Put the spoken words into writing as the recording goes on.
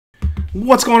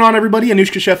What's going on, everybody?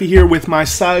 Anushka Sheffy here with my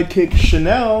sidekick,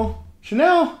 Chanel.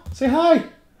 Chanel, say hi.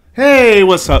 Hey,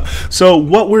 what's up? So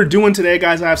what we're doing today,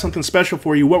 guys, I have something special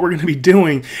for you. What we're going to be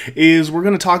doing is we're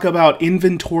going to talk about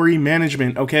inventory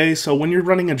management, okay? So when you're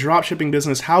running a dropshipping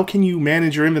business, how can you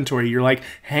manage your inventory? You're like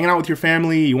hanging out with your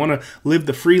family, you want to live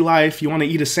the free life, you want to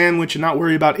eat a sandwich and not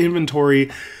worry about inventory.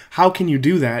 How can you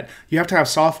do that? You have to have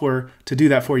software to do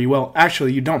that for you. Well,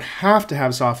 actually, you don't have to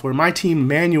have software. My team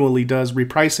manually does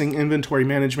repricing, inventory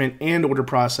management, and order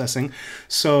processing.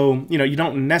 So, you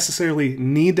don't necessarily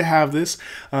need to have this.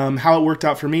 How it worked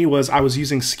out for me was I was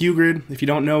using SkuGrid. If you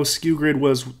don't know, SkuGrid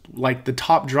was like the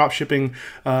top dropshipping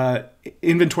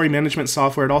inventory management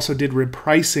software. It also did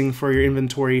repricing for your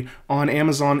inventory on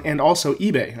Amazon and also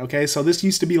eBay. Okay, so this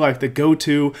used to be like the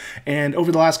go-to, and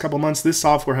over the last couple months, this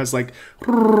software has like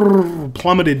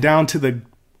plummeted down to the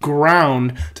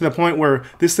ground to the point where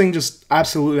this thing just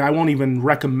absolutely, I won't even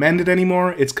recommend it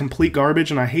anymore. It's complete garbage,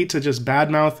 and I hate to just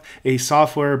badmouth a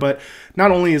software, but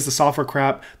not only is the software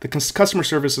crap, the customer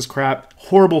service is crap,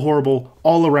 horrible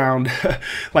all around.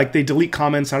 Like, they delete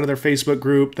comments out of their Facebook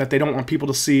group that they don't want people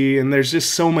to see, and there's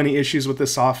just so many issues with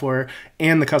this software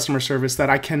and the customer service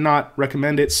that I cannot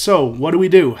recommend it. So what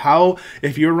do? How,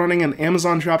 if you're running an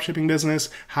Amazon dropshipping business,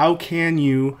 how can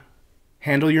you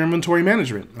handle your inventory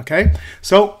management? Okay,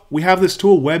 so we have this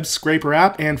tool,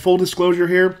 WebScraperApp, and full disclosure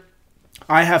here,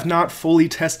 I have not fully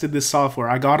tested this software.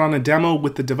 I got on a demo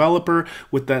with the developer,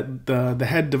 with the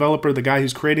head developer, the guy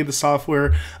who's creating the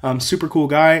software, super cool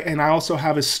guy, and I also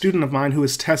have a student of mine who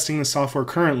is testing the software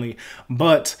currently.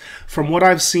 But from what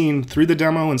I've seen through the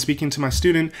demo and speaking to my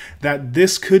student, that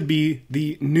this could be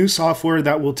the new software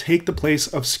that will take the place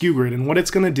of SkuGrid. And what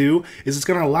it's going to do is it's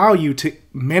going to allow you to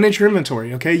manage your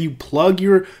inventory. Okay, you plug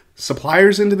your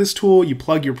suppliers into this tool, you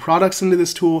plug your products into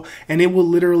this tool, and it will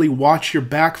literally watch your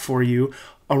back for you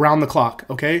around the clock.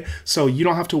 Okay, so you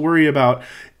don't have to worry about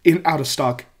out of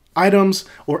stock items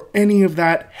or any of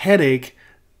that headache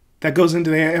that goes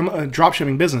into the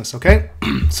dropshipping business. Okay,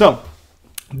 so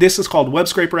this is called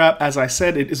WebScraperApp. As I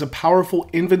said, it is a powerful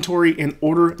inventory and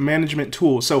order management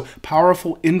tool. So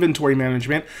powerful inventory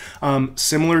management,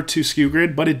 similar to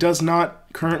SkuGrid, but it does not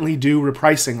currently do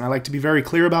repricing. I like to be very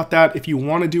clear about that. If you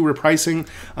want to do repricing,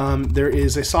 there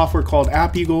is a software called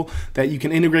AppEagle that you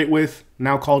can integrate with,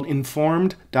 now called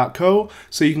informed.co.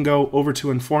 So you can go over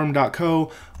to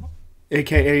informed.co,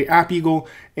 aka AppEagle,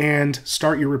 and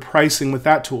start your repricing with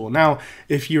that tool. Now,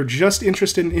 if you're just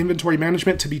interested in inventory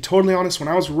management, to be totally honest, when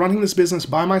I was running this business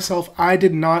by myself, I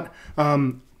did not,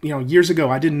 years ago,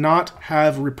 I did not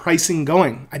have repricing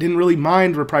going. I didn't really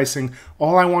mind repricing.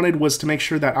 All I wanted was to make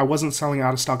sure that I wasn't selling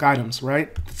out of stock items, right?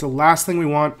 It's the last thing we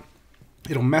want.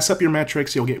 It'll mess up your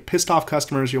metrics. You'll get pissed off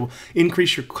customers. You'll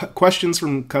increase your questions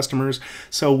from customers.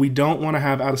 So we don't want to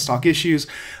have out of stock issues.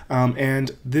 And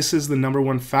this is the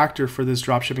 #1 factor for this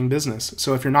dropshipping business.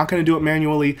 So if you're not going to do it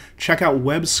manually, check out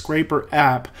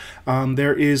WebScraperApp.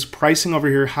 There is pricing over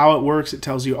here, how it works. It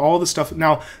tells you all the stuff.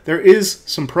 Now, there is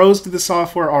some pros to the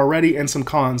software already and some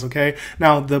cons, okay?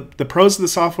 Now, the pros to the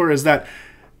software is that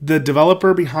the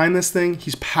developer behind this thing,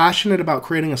 he's passionate about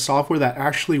creating a software that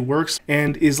actually works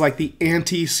and is like the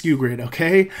anti-SkuGrid,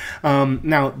 okay?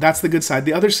 Now, that's the good side.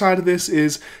 The other side of this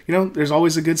is, there's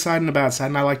always a good side and a bad side,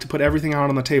 and I like to put everything out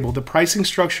on the table. The pricing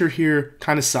structure here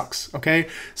kind of sucks, okay?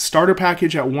 Starter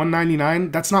package at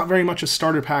 $199, that's not very much a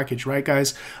starter package, right,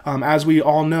 guys? As we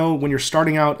all know, when you're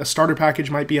starting out, a starter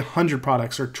package might be 100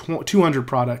 products or 200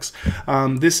 products.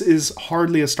 This is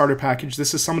hardly a starter package.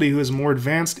 This is somebody who is more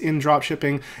advanced in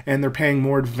dropshipping, and they're paying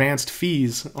more advanced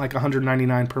fees, like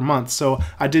 $199 per month. So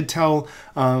I did tell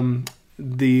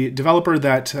the developer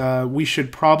that we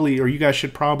should probably, or you guys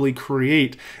should probably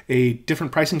create a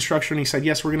different pricing structure, and he said,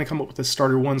 yes, we're going to come up with a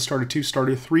starter 1, starter 2,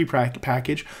 starter 3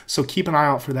 package, so keep an eye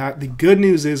out for that. The good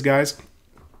news is, guys,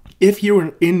 if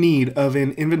you're in need of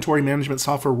an inventory management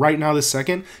software right now this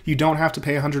second, you don't have to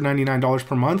pay $199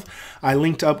 per month. I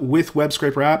linked up with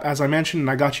WebScraperApp, as I mentioned, and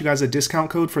I got you guys a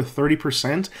discount code for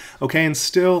 30%. Okay, and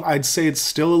still, I'd say it's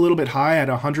still a little bit high at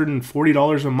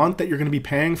 $140 a month that you're going to be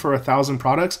paying for 1,000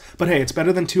 products. But hey, it's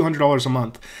better than $200 a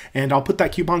month. And I'll put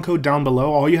that coupon code down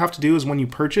below. All you have to do is when you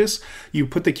purchase, you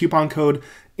put the coupon code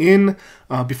in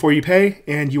before you pay,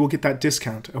 and you will get that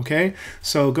discount. Okay,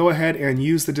 so go ahead and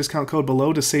use the discount code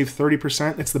below to save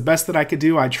 30%. It's the best that I could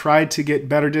do. I tried to get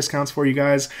better discounts for you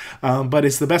guys, but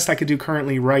it's the best I could do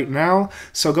currently right now.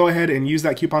 So go ahead and use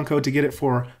that coupon code to get it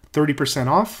for 30%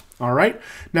 off. All right,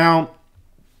 now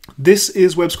This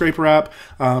is WebScraperApp.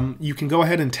 You can go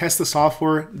ahead and test the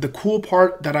software. The cool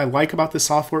part that I like about this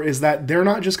software is that they're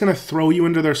not just going to throw you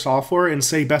into their software and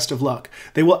say best of luck.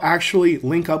 They will actually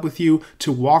link up with you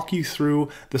to walk you through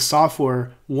the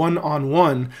software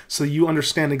one-on-one so you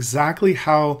understand exactly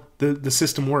how the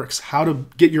system works, how to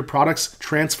get your products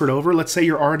transferred over. Let's say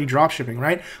you're already dropshipping,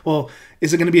 right? Well,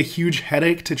 is it going to be a huge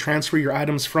headache to transfer your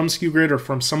items from SkuGrid or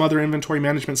from some other inventory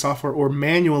management software or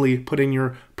manually put in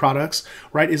your products,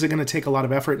 right? Is it going to take a lot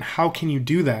of effort? And how can you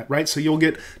do that, right? So you'll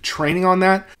get training on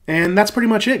that. And that's pretty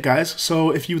much it, guys. So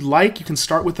if you'd like, you can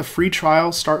start with a free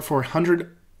trial, start for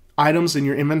 100 items in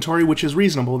your inventory, which is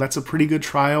reasonable. That's a pretty good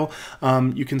trial.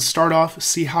 You can start off,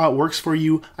 see how it works for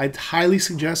you. I'd highly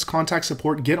suggest contact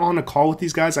support. Get on a call with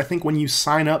these guys. I think when you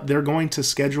sign up, they're going to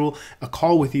schedule a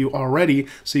call with you already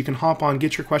so you can hop on,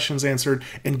 get your questions answered,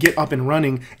 and get up and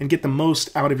running and get the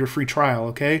most out of your free trial,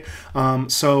 okay?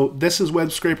 So this is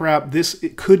WebScraperApp.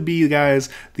 It could be, guys,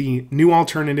 the new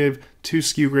alternative to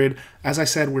SkuGrid. As I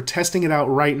said, we're testing it out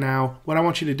right now. What I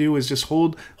want you to do is just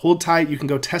hold tight. You can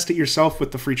go test it yourself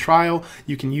with the free trial.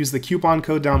 You can use the coupon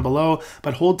code down below,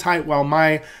 but hold tight while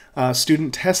my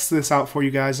student tests this out for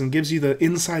you guys and gives you the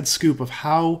inside scoop of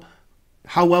how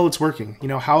well it's working. You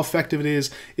know, how effective it is.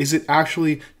 Is it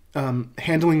actually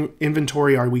handling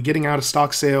inventory? Are we getting out of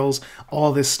stock sales?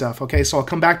 All this stuff. Okay, so I'll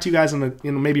come back to you guys in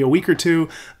maybe a week or two,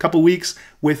 a couple weeks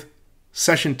with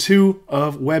Session 2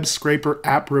 of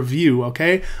WebScraperApp review,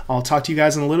 okay? I'll talk to you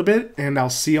guys in a little bit, and I'll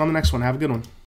see you on the next one. Have a good one.